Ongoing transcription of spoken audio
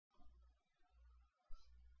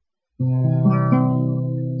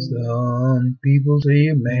Some people say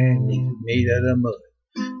a man is made out of mud.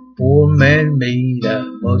 Poor man made out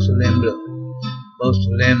of muscle and blood.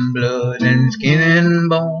 Muscle and blood and skin and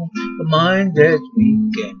bone. The mind that's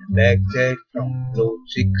weak and the back that's strong. Load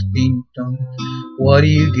 16 tons. What do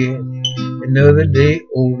you get? Another day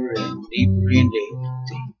older and deeper in debt.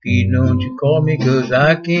 St. Peter, don't you call me 'cause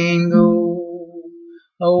I can't go.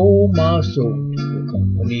 I owe my soul to the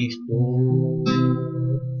company store.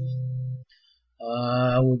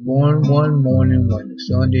 I was born one morning when the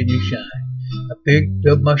sun didn't shine. I picked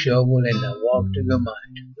up my shovel and I walked to the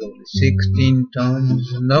mine. Loaded 16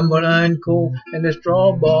 tons of number 9 coal, and the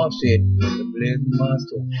straw bar said, "For the blood of my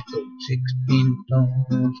soul." Loaded 16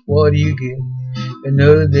 tons, what do you get?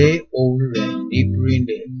 Another day older and deeper in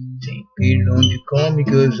debt. St. Peter, don't you call me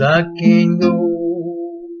 'cause I can't go.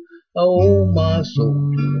 I owe my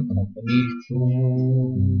soul to the company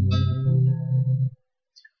store.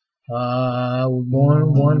 I was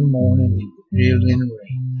born one morning in the drizzling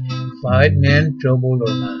rain. Fighting and trouble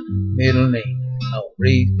are my middle name. I was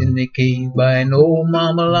raised in the cave by an old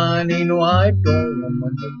mama lion. Ain't no white old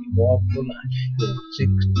woman let me walk the line. You're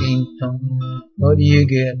 16 tons, what do you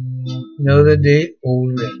get? Another day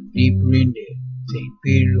older and deeper in debt. St.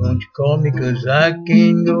 Peter, don't you call me 'cause I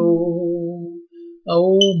can't go. I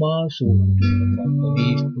owe my soul to the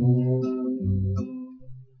company store.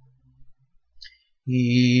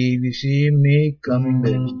 If you see me coming,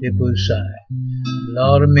 better step aside. A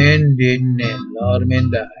lot of men didn't and a lot of men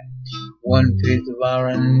died. One fist of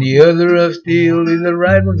iron, the other of steel. If the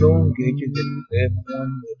right one don't get you, then the left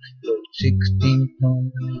one will. Load 16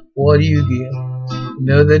 tons, what do you get?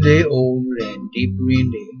 Another day older and deeper in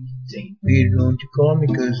debt. St. Peter, don't you call me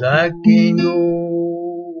 'cause I can't go.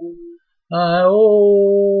 I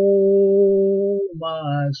owe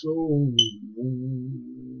my soul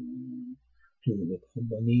to the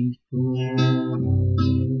company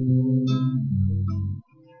store.